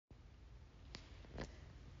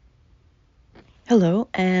Hello,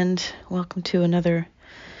 and welcome to another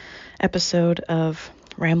episode of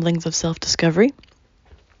Ramblings of Self-Discovery.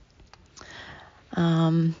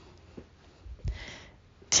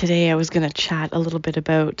 Today I was going to chat a little bit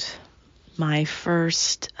about my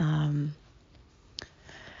first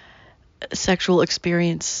sexual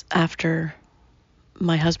experience after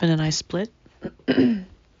my husband and I split,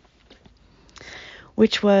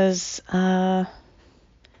 which was, it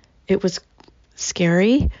was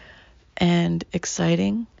scary and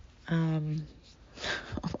exciting. It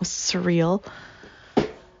was surreal.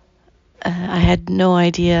 I had no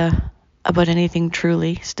idea about anything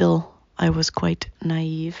truly. Still, I was quite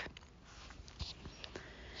naive.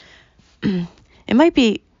 It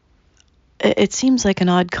seems like an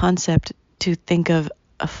odd concept to think of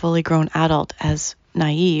a fully grown adult as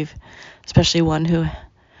naive, especially one who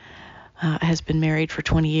has been married for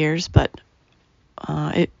 20 years, but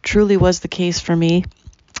it truly was the case for me.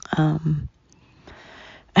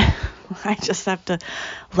 I just have to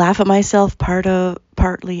laugh at myself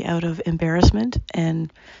partly out of embarrassment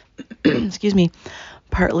and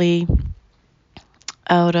partly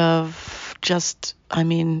out of just,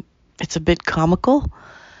 it's a bit comical.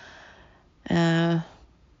 Oh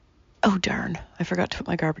darn, I forgot to put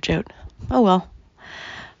my garbage out. Oh well.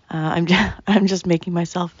 I'm just making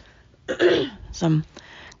myself some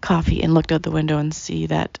coffee and looked out the window and see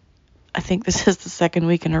that I think this is the second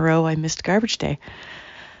week in a row I missed garbage day.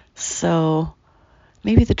 So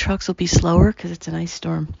maybe the trucks will be slower because it's an ice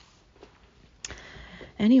storm.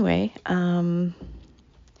 Anyway,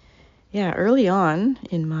 early on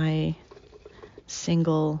in my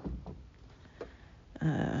single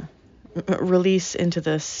release into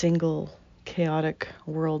the single chaotic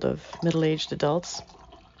world of middle-aged adults,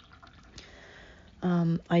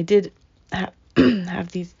 I did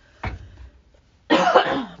have these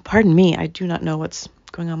pardon me, I do not know what's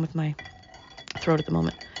going on with my throat at the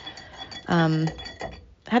moment.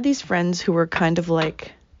 Had these friends who were kind of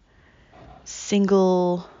like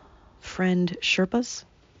single friend Sherpas.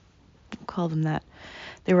 We'll call them that.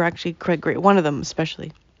 They were actually quite great. One of them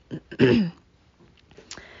especially.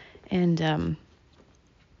 And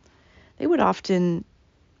they would often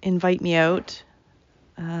invite me out.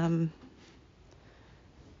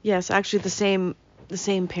 Yes, actually the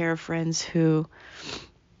same pair of friends who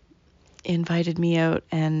invited me out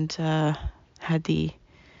and had the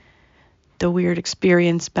weird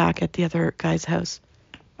experience back at the other guy's house.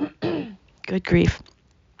 Good grief.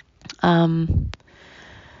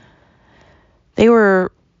 They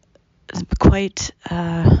were quite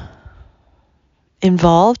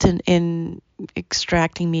involved in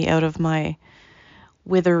extracting me out of my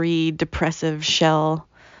withery, depressive shell.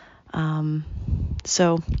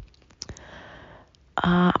 So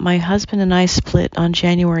my husband and I split on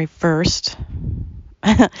January 1st,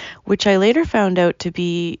 which I later found out to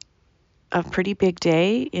be a pretty big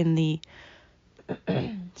day in the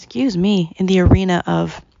in the arena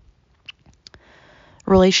of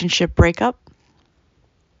relationship breakup.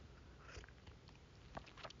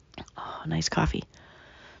 Oh, nice coffee.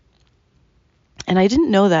 And I didn't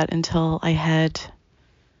know that until I had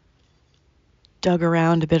dug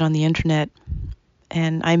around a bit on the internet,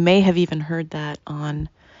 and I may have even heard that on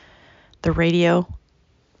the radio.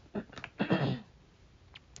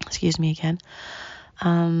 Excuse me again.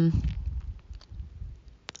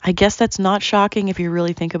 I guess that's not shocking if you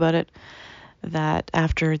really think about it, that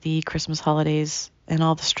after the Christmas holidays and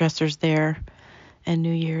all the stressors there and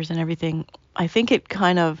New Year's and everything, I think it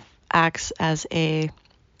kind of acts as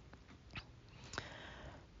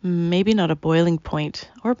maybe not a boiling point,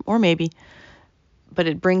 or maybe, but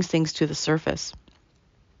it brings things to the surface.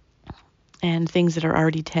 And things that are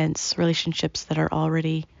already tense, relationships that are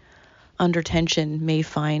already under tension, may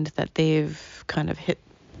find that they've kind of hit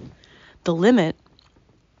the limit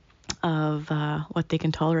of what they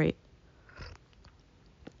can tolerate.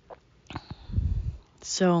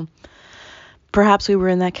 So perhaps we were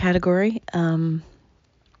in that category.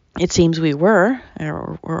 It seems we were,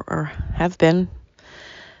 or have been.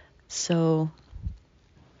 So,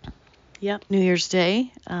 New Year's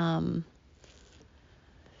Day.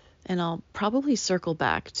 And I'll probably circle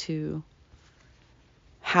back to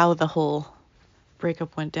how the whole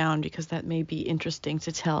breakup went down, because that may be interesting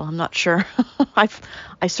to tell. I'm not sure. I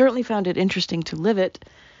certainly found it interesting to live it.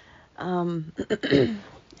 And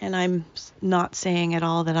I'm not saying at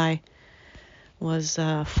all that I was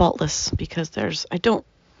faultless, because I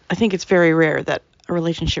think it's very rare that a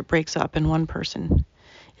relationship breaks up and one person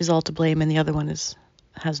is all to blame and the other one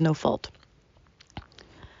has no fault.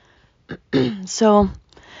 So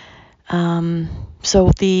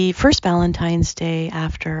the first Valentine's Day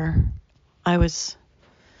after I was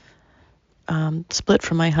split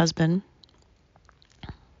from my husband,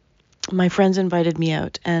 my friends invited me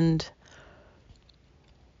out, and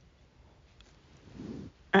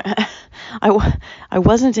I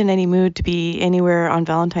wasn't in any mood to be anywhere on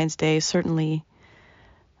Valentine's Day. Certainly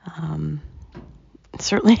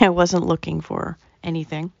I wasn't looking for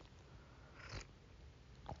anything.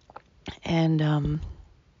 And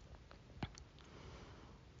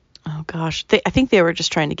oh gosh, I think they were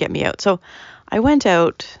just trying to get me out. So I went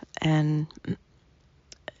out and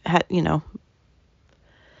had,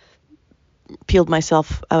 peeled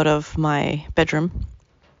myself out of my bedroom.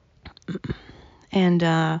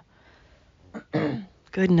 And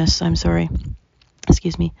goodness, I'm sorry.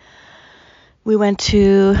 Excuse me. We went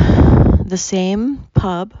to the same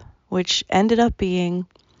pub, which ended up being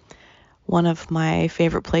one of my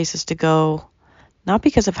favorite places to go, not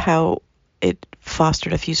because of how it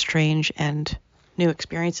fostered a few strange and new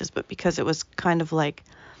experiences, but because it was kind of like,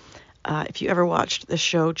 if you ever watched the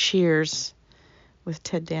show Cheers with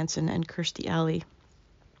Ted Danson and Kirstie Alley,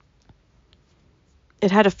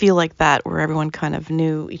 it had a feel like that, where everyone kind of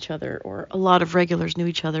knew each other, or a lot of regulars knew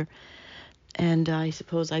each other. And I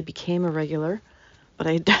suppose I became a regular, but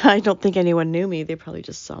I don't think anyone knew me. They probably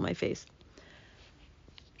just saw my face.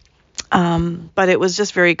 But it was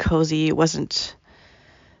just very cozy. It wasn't,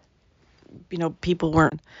 people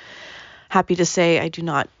weren't happy to say I do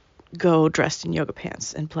not go dressed in yoga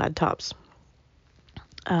pants and plaid tops.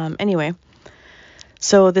 Anyway,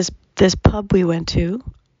 so this pub we went to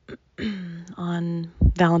on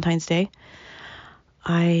Valentine's Day,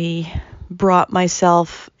 I brought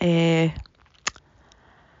myself a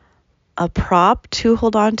prop to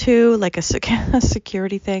hold on to, like a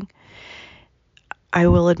security thing. I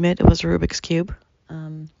will admit it was a Rubik's Cube.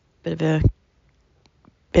 Bit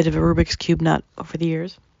of a Rubik's Cube nut over the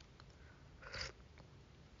years.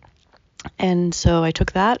 And so I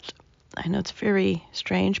took that. I know it's very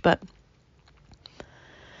strange, but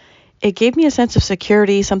it gave me a sense of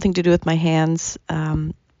security, something to do with my hands.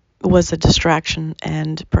 Was a distraction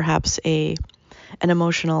and perhaps an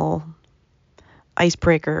emotional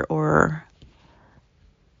icebreaker or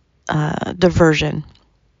diversion.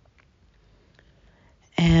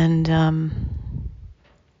 And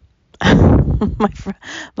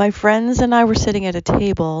my friends and I were sitting at a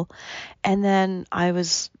table, and then I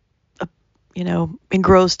was,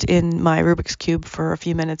 engrossed in my Rubik's Cube for a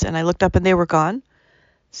few minutes, and I looked up and they were gone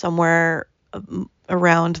somewhere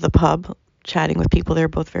around the pub, chatting with people. They were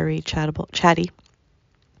both very chatty.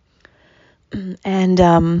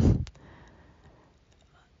 And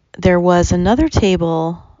there was another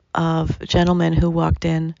table of gentlemen who walked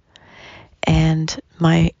in, and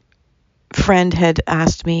my friend had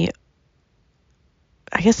asked me,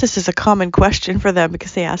 I guess this is a common question for them,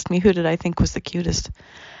 because they asked me who did I think was the cutest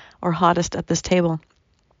or hottest at this table.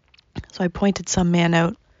 So I pointed some man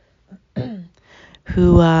out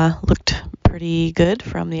who looked pretty good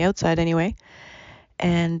from the outside anyway.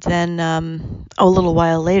 And then a little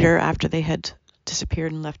while later, after they had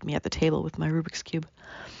disappeared and left me at the table with my Rubik's Cube,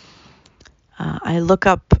 I look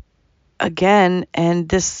up again, and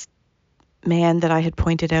this man that I had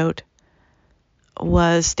pointed out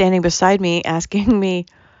was standing beside me, asking me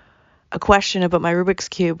a question about my Rubik's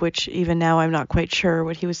Cube, which even now I'm not quite sure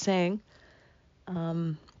what he was saying.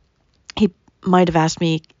 He might have asked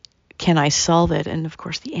me, can I solve it? And of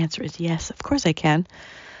course the answer is yes, of course I can.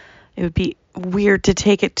 It would be weird to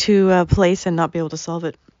take it to a place and not be able to solve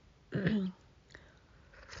it.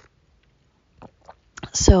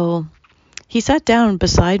 So he sat down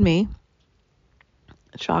beside me,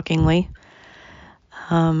 shockingly,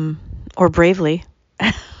 or bravely.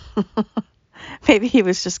 Maybe he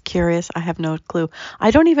was just curious. I have no clue.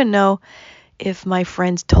 I don't even know if my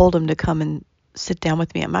friends told him to come and sit down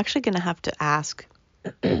with me. I'm actually going to have to ask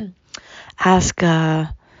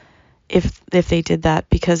if they did that,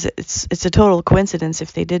 because it's a total coincidence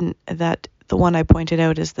if they didn't, that the one I pointed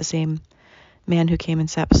out is the same man who came and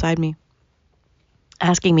sat beside me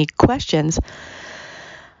asking me questions.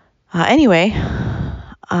 Anyway,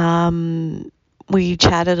 we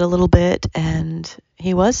chatted a little bit, and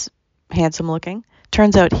he was handsome looking.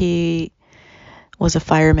 Turns out he was a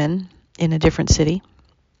fireman in a different city.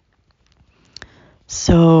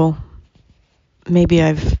 So maybe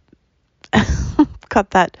I've got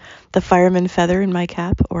the fireman feather in my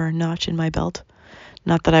cap, or notch in my belt.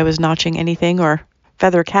 Not that I was notching anything or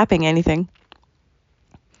feather capping anything.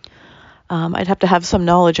 I'd have to have some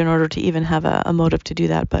knowledge in order to even have a motive to do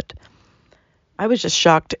that, but I was just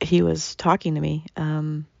shocked he was talking to me.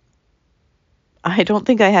 I don't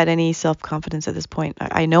think I had any self-confidence at this point.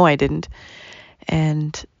 I know I didn't,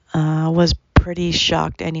 and was pretty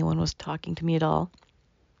shocked anyone was talking to me at all.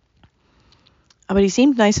 But he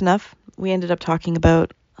seemed nice enough. We ended up talking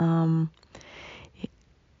about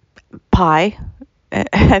pie.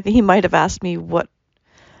 He might have asked me what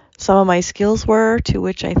some of my skills were, to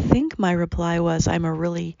which I think my reply was, I'm a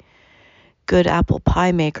really good apple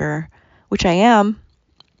pie maker, which I am.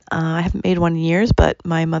 I haven't made one in years, but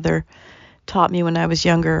my mother taught me when I was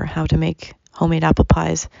younger how to make homemade apple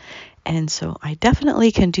pies. And so I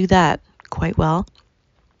definitely can do that quite well.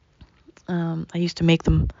 I used to make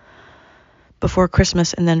them before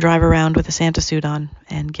Christmas and then drive around with a Santa suit on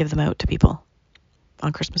and give them out to people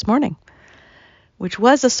on Christmas morning, which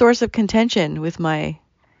was a source of contention with my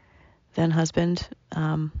then husband.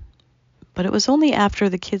 But it was only after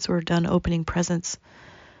the kids were done opening presents,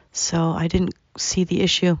 so I didn't see the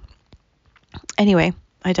issue. Anyway,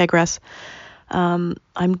 I digress. I'm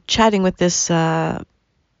chatting with this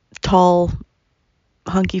tall,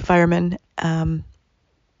 hunky fireman, and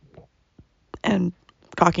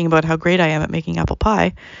talking about how great I am at making apple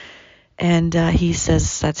pie. And he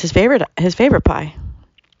says that's his favorite pie.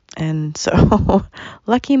 And so,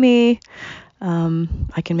 lucky me,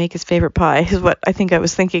 I can make his favorite pie, is what I think I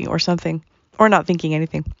was thinking, or something, or not thinking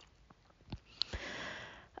anything.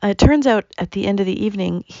 It turns out at the end of the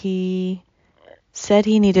evening, he said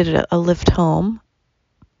he needed a lift home.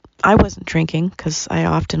 I wasn't drinking because I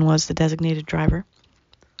often was the designated driver.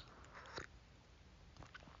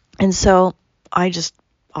 And so I just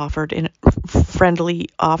friendly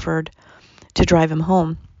offered to drive him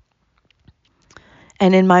home.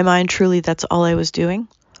 And in my mind, truly, that's all I was doing.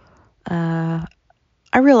 I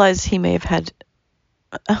realized he may have had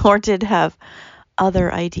or did have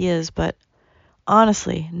other ideas, but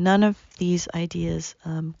honestly, none of these ideas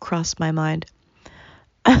crossed my mind.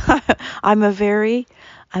 I'm a very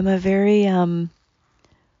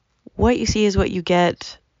what you see is what you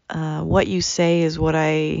get. What you say is what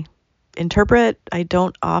I interpret. I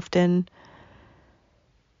don't often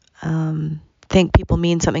think people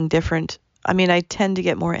mean something different. I mean, I tend to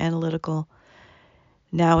get more analytical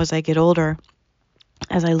now as I get older,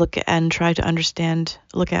 as I look at and try to understand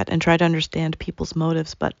people's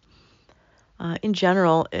motives. But in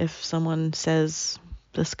general, if someone says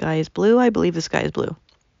the sky is blue, I believe the sky is blue.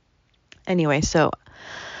 Anyway, so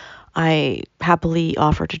I happily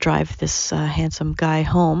offered to drive this handsome guy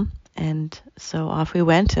home, and so off we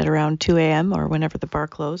went at around 2 a.m. or whenever the bar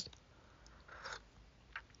closed.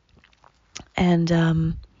 And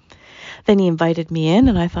then he invited me in,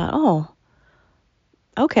 and I thought, oh,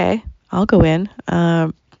 okay, I'll go in.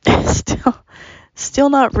 Still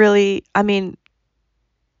not really. I mean,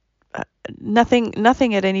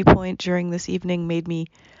 nothing at any point during this evening made me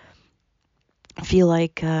feel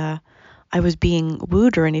like I was being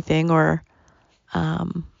wooed or anything, or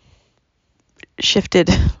shifted,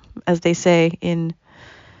 as they say in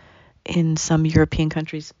some European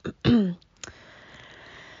countries.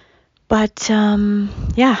 But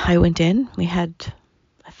yeah, I went in. I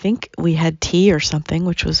think we had tea or something,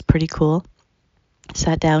 which was pretty cool.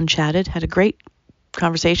 Sat down, chatted, had a great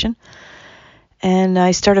conversation. And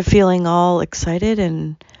I started feeling all excited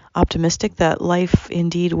and optimistic that life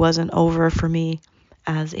indeed wasn't over for me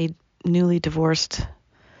as a newly divorced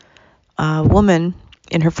woman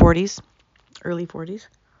in her 40s, early 40s.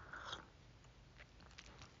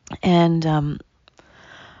 And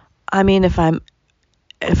I mean, if I'm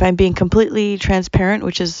being completely transparent,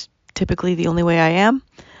 which is typically the only way I am,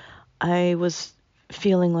 I was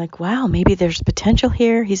feeling like, wow, maybe there's potential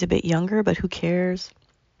here. He's a bit younger, but who cares?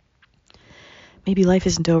 Maybe life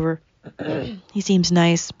isn't over. He seems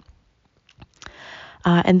nice.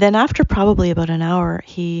 And then after probably about an hour,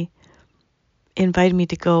 he invited me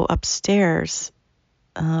to go upstairs.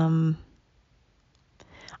 I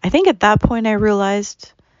think at that point I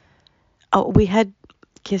realized, we had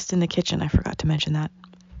kissed in the kitchen. I forgot to mention that.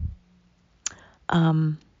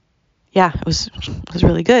 Yeah, it was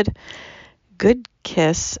really good. Good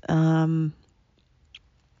kiss. And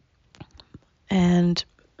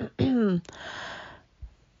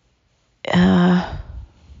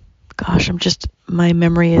gosh, my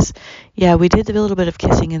memory is, yeah, we did a little bit of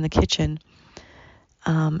kissing in the kitchen.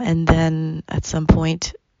 And then at some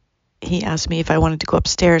point he asked me if I wanted to go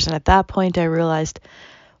upstairs. And at that point I realized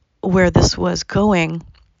where this was going.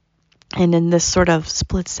 And in this sort of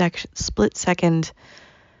split second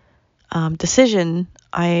decision,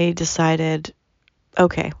 I decided,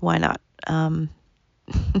 okay, why not? I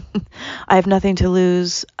have nothing to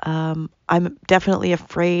lose. I'm definitely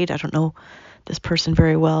afraid. I don't know this person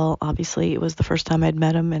very well. Obviously, it was the first time I'd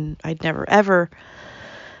met him, and I'd never, ever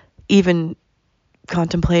even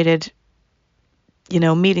contemplated,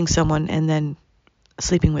 meeting someone and then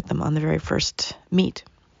sleeping with them on the very first meet.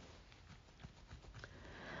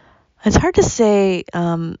 It's hard to say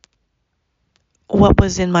what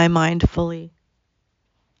was in my mind fully.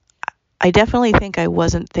 I definitely think I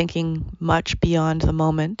wasn't thinking much beyond the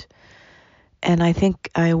moment. And I think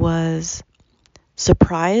I was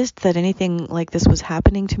surprised that anything like this was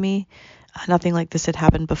happening to me. Nothing like this had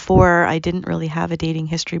happened before. I didn't really have a dating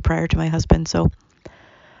history prior to my husband, so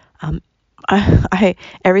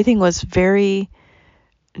everything was very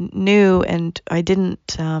new, and I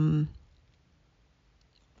didn't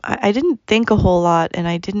think a whole lot, and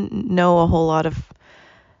I didn't know a whole lot of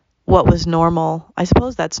what was normal. I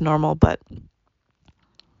suppose that's normal, but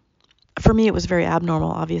for me it was very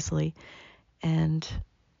abnormal, obviously. And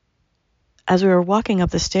as we were walking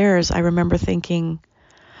up the stairs, I remember thinking,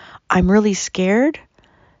 I'm really scared,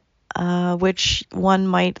 which one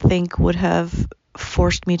might think would have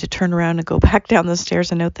forced me to turn around and go back down the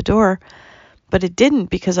stairs and out the door. But it didn't,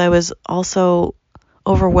 because I was also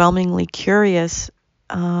overwhelmingly curious.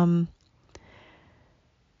 I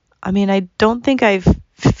don't think I've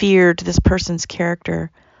feared this person's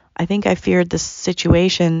character. I think I feared the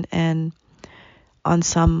situation, and on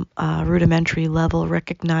some rudimentary level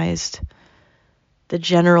recognized the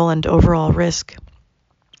general and overall risk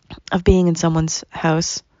of being in someone's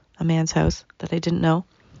house, a man's house that I didn't know.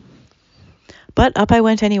 But up I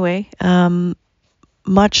went anyway,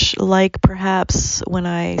 much like perhaps when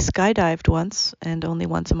I skydived once, and only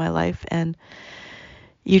once in my life, and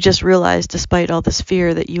you just realize, despite all this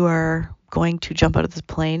fear, that you are going to jump out of this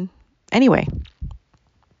plane anyway.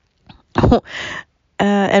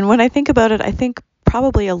 And when I think about it, I think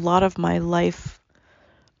probably a lot of my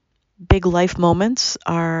big life moments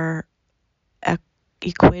are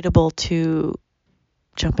equatable to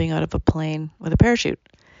jumping out of a plane with a parachute.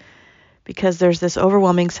 Because there's this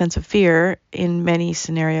overwhelming sense of fear in many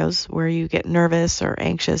scenarios where you get nervous or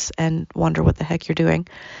anxious and wonder what the heck you're doing.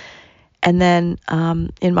 And then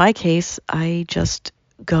in my case, I just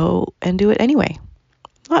go and do it anyway.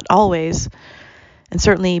 Not always. And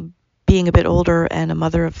certainly being a bit older and a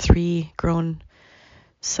mother of 3 grown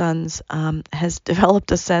sons has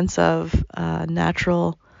developed a sense of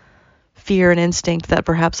natural fear and instinct that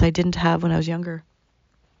perhaps I didn't have when I was younger.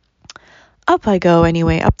 Up I go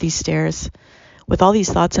anyway, up these stairs, with all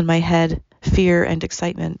these thoughts in my head, fear and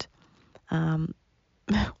excitement,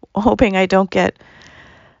 hoping I don't get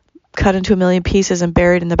cut into a million pieces and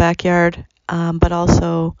buried in the backyard, but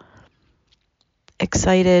also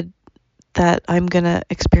excited that I'm going to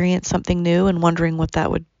experience something new and wondering what that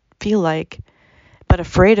would feel like, but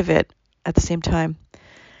afraid of it at the same time.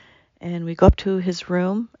 And we go up to his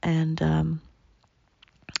room, and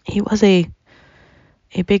he was a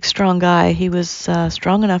big, strong guy. He was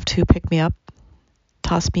strong enough to pick me up,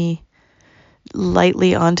 toss me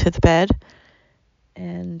lightly onto the bed,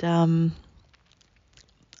 and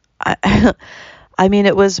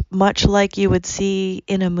it was much like you would see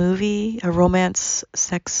in a movie, a romance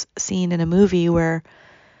sex scene in a movie where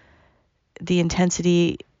the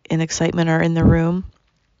intensity and excitement are in the room.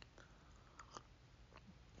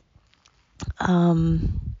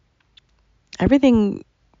 Everything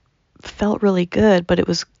felt really good, but it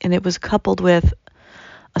was coupled with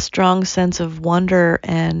a strong sense of wonder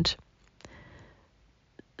and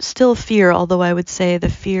still fear, although I would say the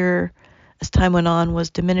fear as time went on was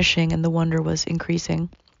diminishing and the wonder was increasing.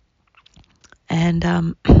 And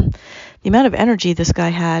the amount of energy this guy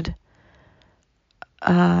had,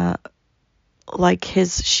 like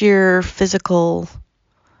his sheer physical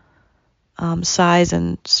size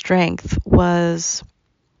and strength, was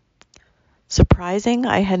surprising.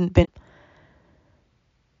 I hadn't been...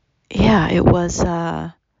 Yeah, it was...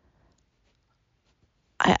 I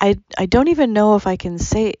don't even know if I can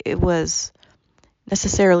say it was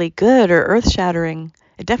necessarily good or earth-shattering.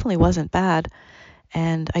 It definitely wasn't bad,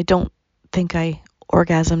 and I don't think I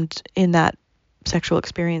orgasmed in that sexual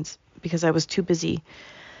experience because I was too busy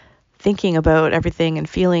thinking about everything and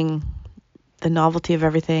feeling the novelty of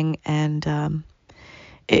everything, and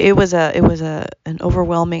it was an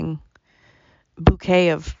overwhelming bouquet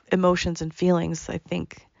of emotions and feelings, I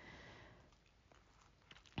think,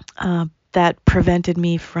 that prevented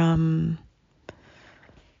me from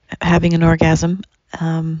having an orgasm.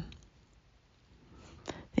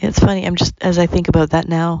 It's funny, as I think about that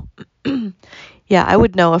now, yeah, I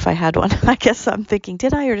would know if I had one. I guess I'm thinking,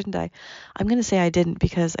 did I or didn't I? I'm going to say I didn't,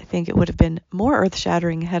 because I think it would have been more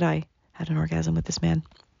earth-shattering had I had an orgasm with this man.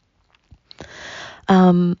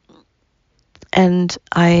 And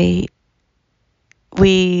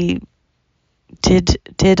we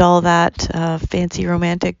did all that fancy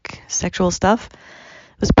romantic sexual stuff.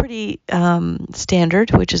 It was pretty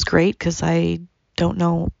standard, which is great, because I don't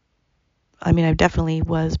know. I definitely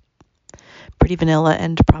was pretty vanilla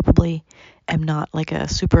and probably am not like a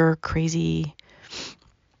super crazy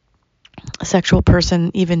sexual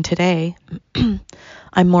person even today.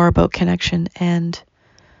 I'm more about connection and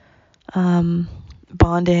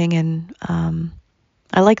bonding, and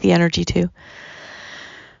I like the energy too.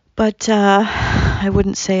 But I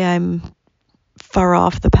wouldn't say I'm far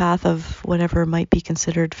off the path of whatever might be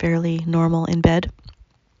considered fairly normal in bed.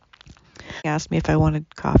 He asked me if I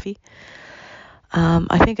wanted coffee.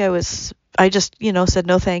 I just, said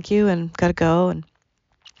no thank you and gotta go,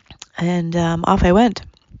 and off I went.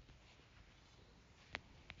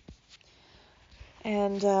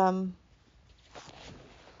 And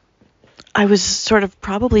I was sort of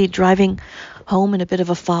probably driving home in a bit of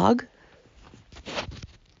a fog.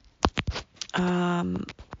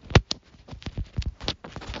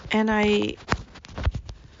 And I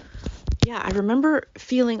remember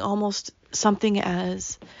feeling almost something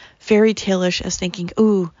as fairy tale-ish as thinking,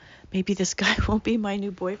 ooh, maybe this guy won't be my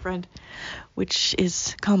new boyfriend, which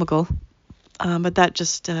is comical. But that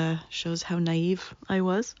just shows how naive I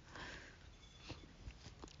was.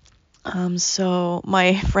 So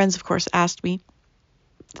my friends, of course, asked me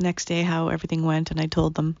the next day how everything went, and I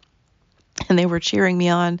told them. And they were cheering me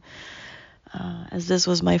on, as this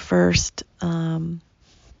was my first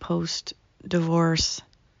post-divorce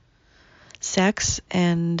sex,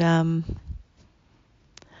 and I'm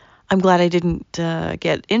glad I didn't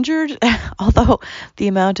get injured, although the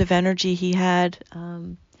amount of energy he had,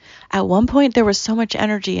 at one point there was so much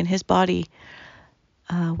energy in his body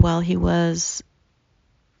while he was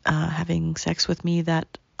having sex with me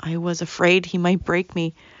that I was afraid he might break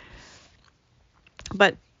me,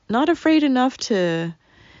 but not afraid enough to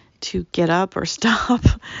get up or stop,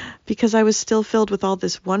 because I was still filled with all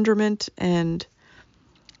this wonderment and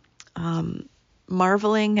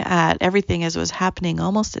marveling at everything as it was happening,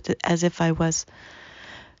 almost as if I was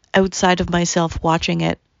outside of myself watching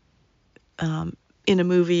it in a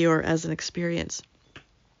movie or as an experience.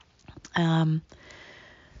 I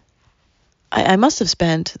must have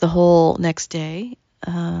spent the whole next day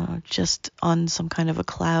just on some kind of a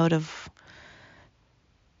cloud of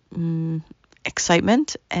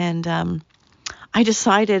excitement, and I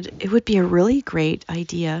decided it would be a really great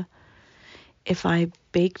idea if I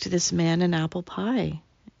baked this man an apple pie.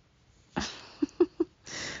 I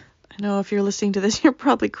know if you're listening to this, you're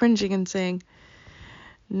probably cringing and saying,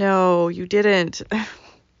 no, you didn't.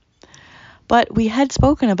 But we had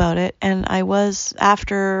spoken about it, and I was,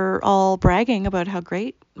 after all, bragging about how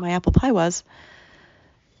great my apple pie was.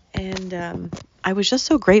 And I was just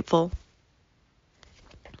so grateful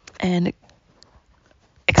and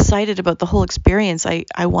excited about the whole experience.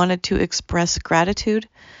 I wanted to express gratitude.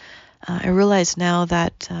 I realize now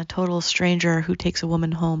that a total stranger who takes a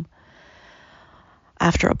woman home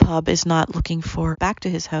after a pub is not looking for back to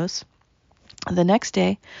his house. The next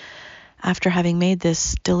day, after having made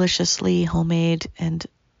this deliciously homemade and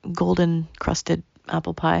golden crusted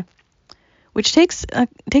apple pie, which takes a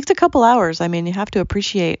couple hours. I mean, you have to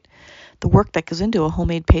appreciate the work that goes into a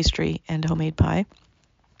homemade pastry and homemade pie.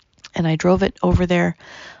 And I drove it over there.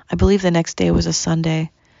 I believe the next day was a Sunday,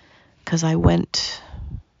 because I went.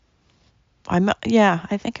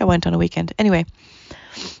 I think I went on a weekend. Anyway,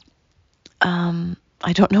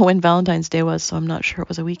 I don't know when Valentine's Day was, so I'm not sure it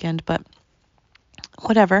was a weekend, but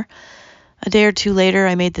whatever. A day or two later,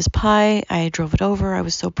 I made this pie. I drove it over. I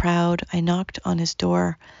was so proud. I knocked on his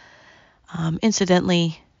door.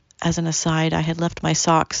 Incidentally, as an aside, I had left my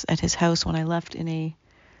socks at his house when I left in a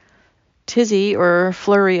tizzy or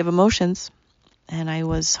flurry of emotions, and I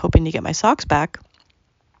was hoping to get my socks back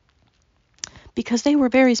because they were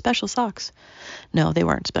very special socks. No, they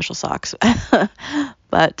weren't special socks,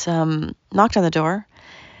 but knocked on the door.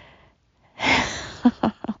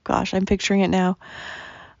 Oh gosh, I'm picturing it now.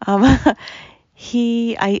 The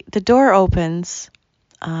door opens,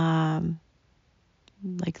 like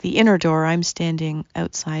the inner door. I'm standing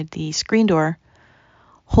outside the screen door,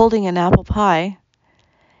 holding an apple pie,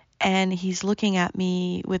 and he's looking at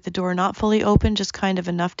me with the door not fully open, just kind of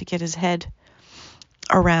enough to get his head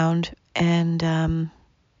around. And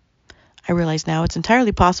I realize now it's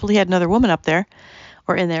entirely possible he had another woman up there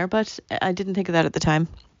or in there, but I didn't think of that at the time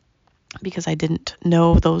because I didn't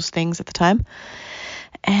know those things at the time.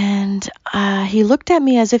 And he looked at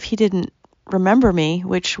me as if he didn't remember me,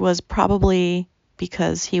 which was probably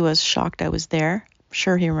because he was shocked I was there.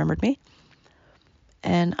 Sure, he remembered me.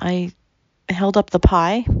 And I held up the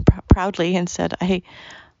pie proudly and said,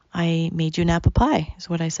 I made you an apple pie, is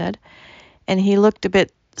what I said. And he looked a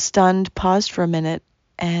bit stunned, paused for a minute,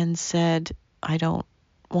 and said, I don't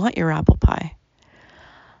want your apple pie.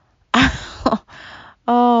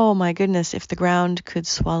 Oh my goodness, if the ground could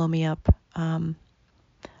swallow me up.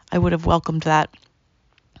 I would have welcomed that.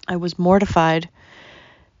 I was mortified,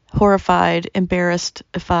 horrified,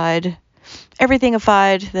 embarrassed-ified,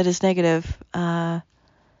 everything-ified that is negative. I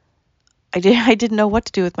didn't know what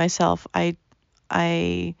to do with myself.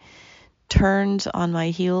 I turned on my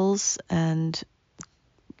heels and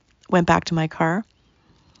went back to my car.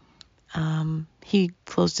 He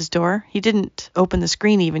closed his door. He didn't open the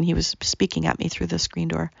screen even. He was speaking at me through the screen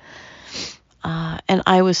door. And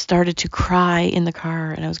I started to cry in the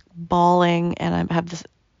car, and I was bawling, and I have this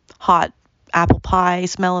hot apple pie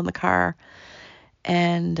smell in the car.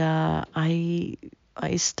 And I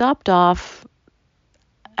stopped off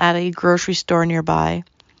at a grocery store nearby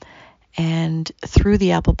and threw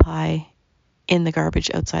the apple pie in the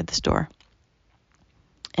garbage outside the store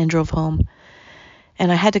and drove home.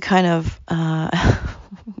 And I had to kind of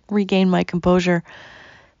regain my composure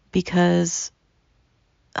because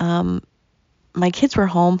my kids were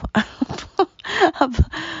home.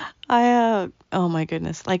 Oh my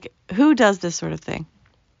goodness, like, who does this sort of thing?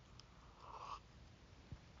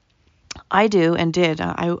 I do and did.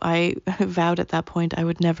 I vowed at that point I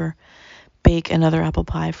would never bake another apple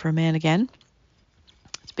pie for a man again.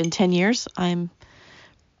 It's been 10 years. I'm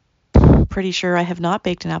pretty sure I have not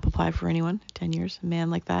baked an apple pie for anyone. 10 years, a man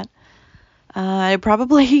like that. I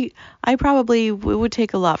probably would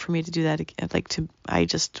take a lot for me to do that again. I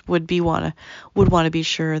just would want to be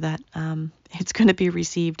sure that it's going to be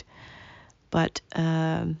received. But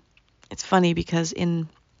it's funny because in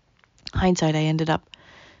hindsight, I ended up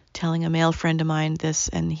telling a male friend of mine this,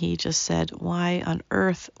 and he just said, "Why on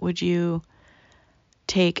earth would you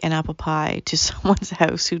take an apple pie to someone's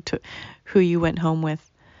house who you went home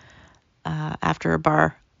with after a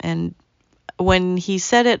bar?" And when he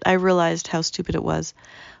said it, I realized how stupid it was.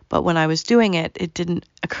 But when I was doing it, it didn't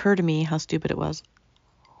occur to me how stupid it was.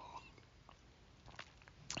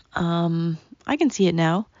 I can see it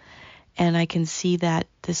now, and I can see that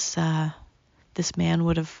this man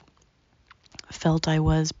would have felt I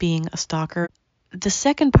was being a stalker. The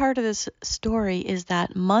second part of this story is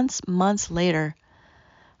that months later,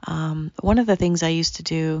 one of the things I used to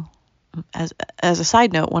do, as a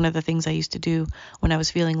side note, one of the things I used to do when I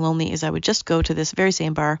was feeling lonely is I would just go to this very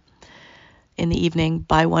same bar in the evening,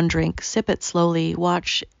 buy one drink, sip it slowly,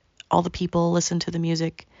 watch all the people, listen to the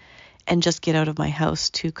music, and just get out of my house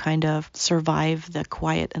to kind of survive the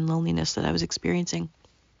quiet and loneliness that I was experiencing.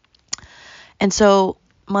 And so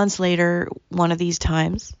months later, one of these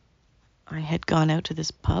times, I had gone out to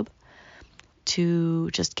this pub to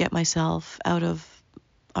just get myself out of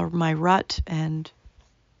my rut and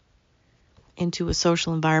into a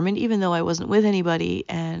social environment, even though I wasn't with anybody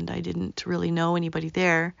and I didn't really know anybody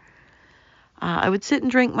there. I would sit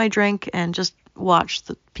and drink my drink and just watch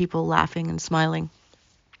the people laughing and smiling.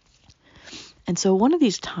 And so one of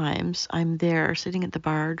these times, I'm there sitting at the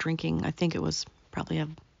bar drinking, I think it was probably a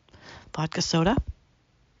vodka soda.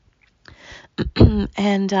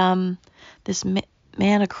 And this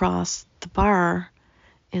man across the bar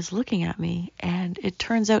is looking at me, and it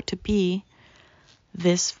turns out to be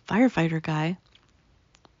this firefighter guy.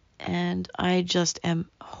 And I just am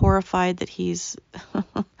horrified that he's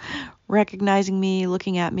recognizing me,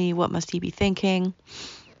 looking at me. What must he be thinking?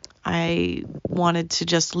 I wanted to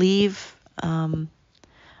just leave.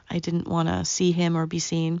 I didn't want to see him or be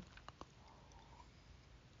seen.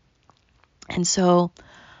 And so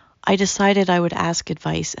I decided I would ask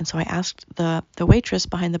advice. And so I asked the waitress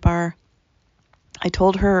behind the bar. I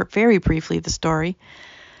told her very briefly the story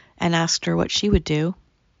and asked her what she would do.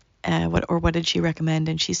 What did she recommend?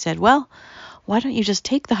 And she said, "Well, why don't you just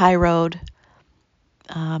take the high road,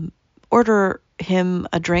 order him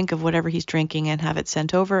a drink of whatever he's drinking and have it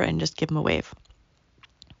sent over and just give him a wave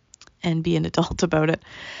and be an adult about it."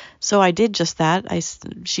 So I did just that.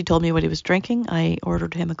 She told me what he was drinking. I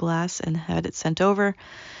ordered him a glass and had it sent over.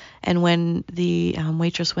 And when the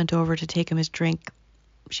waitress went over to take him his drink,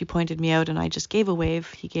 she pointed me out and I just gave a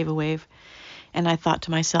wave. He gave a wave. And I thought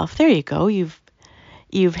to myself, there you go.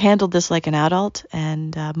 You've handled this like an adult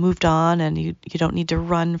and moved on, and you don't need to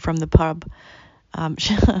run from the pub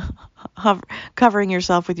covering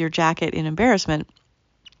yourself with your jacket in embarrassment.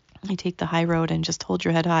 You take the high road and just hold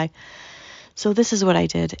your head high. So this is what I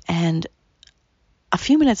did. And a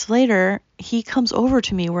few minutes later, he comes over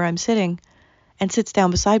to me where I'm sitting and sits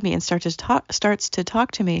down beside me and starts to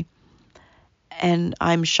talk to me. And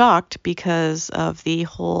I'm shocked because of the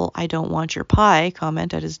whole "I don't want your pie"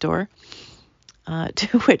 comment at his door.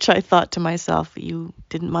 To which I thought to myself, you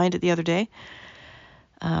didn't mind it the other day.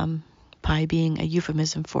 Pie being a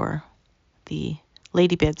euphemism for the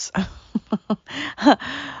lady bits.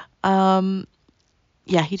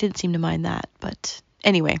 Yeah, he didn't seem to mind that. But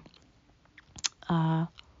anyway,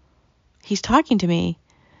 he's talking to me,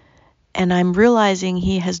 and I'm realizing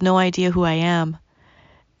he has no idea who I am.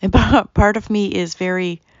 And part of me is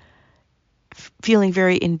feeling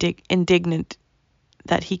very indignant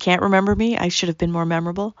that he can't remember me. I should have been more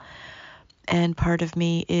memorable. And part of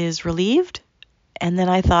me is relieved. And then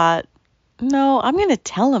I thought, no, I'm going to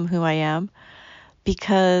tell him who I am,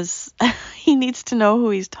 because he needs to know who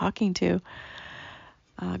he's talking to.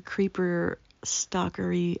 Creeper,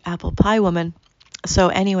 stalkery, apple pie woman. So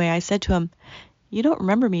anyway, I said to him, "You don't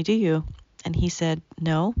remember me, do you?" And he said,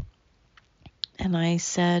 "No." And I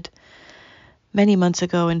said, "Many months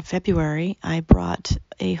ago in February, I brought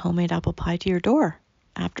a homemade apple pie to your door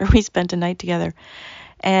after we spent a night together."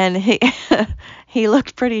 And he he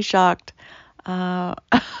looked pretty shocked.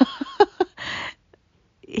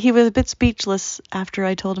 He was a bit speechless after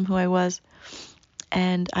I told him who I was.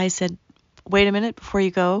 And I said, "Wait a minute before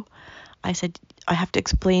you go." I said, "I have to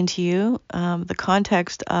explain to you the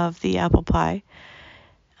context of the apple pie."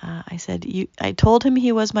 I told him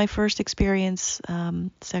he was my first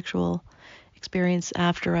sexual experience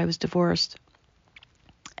after I was divorced,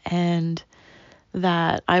 and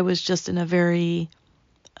that I was just in a very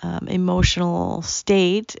emotional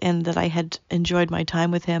state, and that I had enjoyed my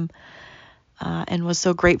time with him, and was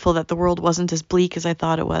so grateful that the world wasn't as bleak as I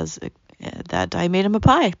thought it was, that I made him a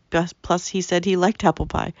pie. Plus, he said he liked apple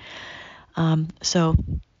pie. So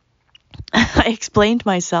I explained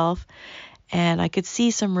myself, and I could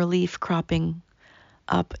see some relief cropping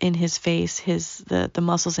up in his face. The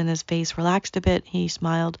muscles in his face relaxed a bit. He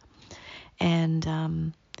smiled,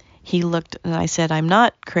 and he looked, and I said, "I'm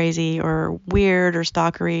not crazy or weird or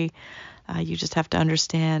stalkery. You just have to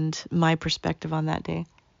understand my perspective on that day."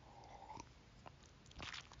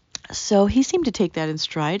 So he seemed to take that in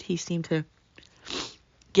stride. He seemed to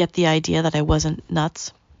get the idea that I wasn't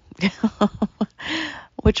nuts,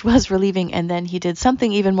 which was relieving. And then he did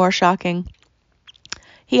something even more shocking.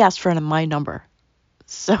 He asked for my number.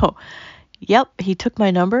 So, yep, he took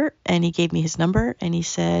my number and he gave me his number, and he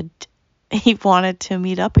said he wanted to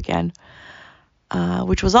meet up again,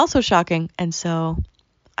 which was also shocking. And so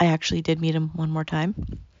I actually did meet him one more time,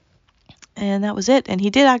 and that was it. And he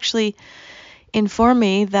did actually inform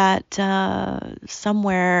me that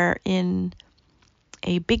somewhere in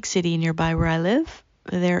a big city nearby where I live,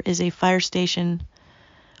 there is a fire station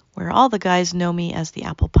where all the guys know me as the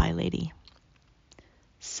apple pie lady.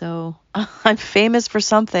 So I'm famous for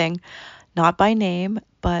something, not by name,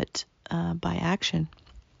 but by action.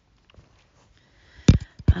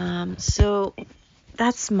 So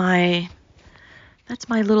that's my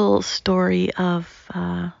little story of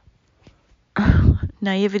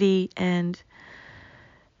naivety and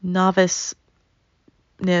noviceness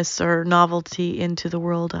or novelty into the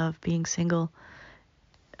world of being single.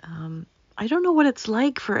 I don't know what it's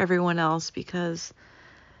like for everyone else, because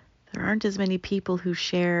there aren't as many people who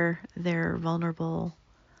share their vulnerable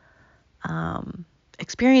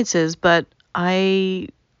experiences, but I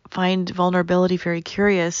find vulnerability very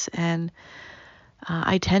curious, and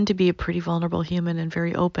I tend to be a pretty vulnerable human and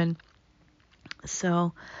very open.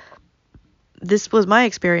 So this was my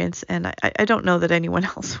experience, and I don't know that anyone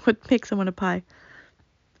else would make someone a pie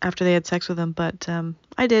after they had sex with them, but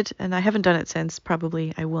I did, and I haven't done it since.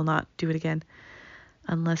 Probably I will not do it again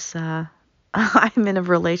unless I'm in a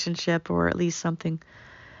relationship, or at least something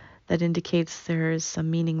that indicates there is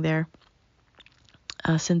some meaning there,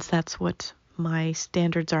 since that's what my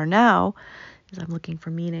standards are now, is I'm looking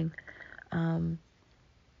for meaning.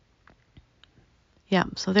 Yeah,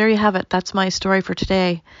 so there you have it. That's my story for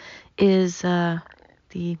today, is the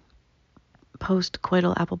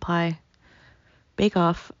post-coital apple pie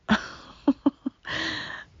bake-off.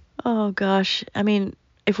 Oh, gosh. I mean,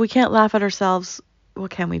 if we can't laugh at ourselves,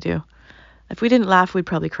 what can we do? If we didn't laugh, we'd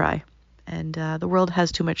probably cry. And the world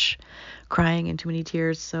has too much crying and too many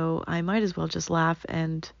tears, so I might as well just laugh.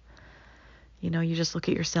 And, you just look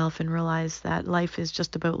at yourself and realize that life is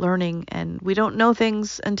just about learning, and we don't know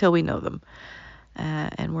things until we know them.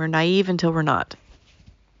 And we're naive until we're not.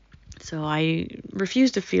 So I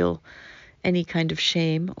refuse to feel any kind of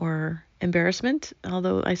shame or embarrassment,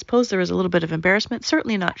 although I suppose there is a little bit of embarrassment,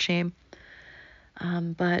 certainly not shame.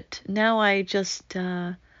 But now I just,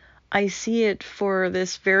 I see it for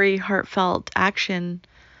this very heartfelt action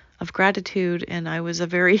of gratitude, and I was a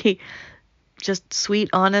very just sweet,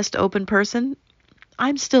 honest, open person.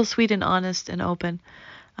 I'm still sweet and honest and open.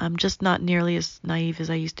 I'm just not nearly as naive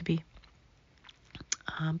as I used to be.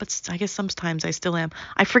 But I guess sometimes I still am.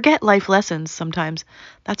 I forget life lessons sometimes.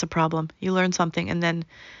 That's a problem. You learn something, and then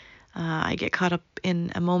I get caught up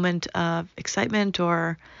in a moment of excitement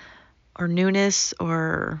or newness,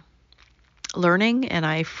 or learning and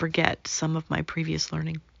I forget some of my previous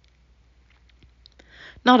learning.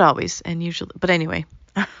 Not always, and usually, but anyway,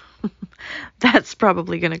 that's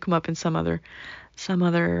probably going to come up in some other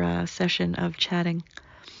session of chatting.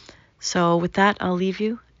 So with that, I'll leave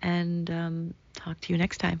you and talk to you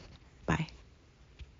next time.